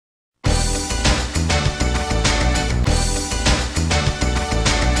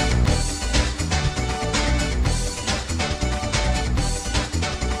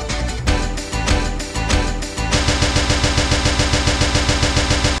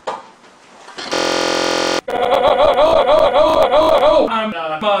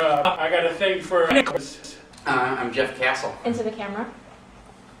I got a thing for I'm Jeff Castle. Into the camera.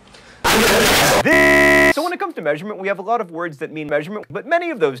 So when it comes to measurement, we have a lot of words that mean measurement, but many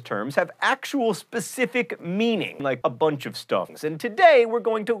of those terms have actual specific meaning, like a bunch of stuff. And today we're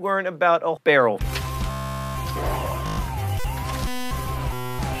going to learn about a barrel.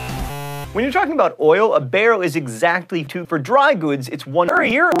 When you're talking about oil, a barrel is exactly 2. For dry goods, it's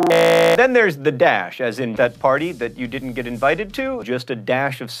 1 year. Then there's the dash, as in that party that you didn't get invited to. Just a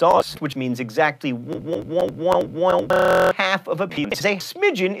dash of sauce, which means exactly half of a piece. It's a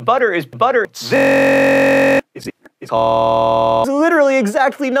smidgen. Butter is butter. It's literally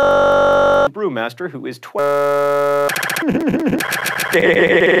exactly no. Brewmaster, who is 12.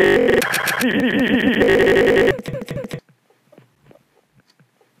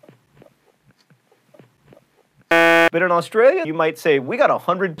 But in Australia, you might say, we got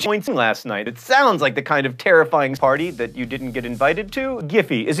 100 points last night. It sounds like the kind of terrifying party that you didn't get invited to.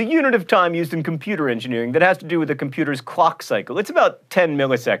 Giphy is a unit of time used in computer engineering that has to do with a computer's clock cycle. It's about 10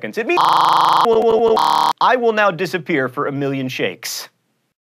 milliseconds. It means I will now disappear for 1,000,000 shakes.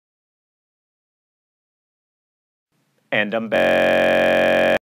 And I'm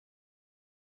back.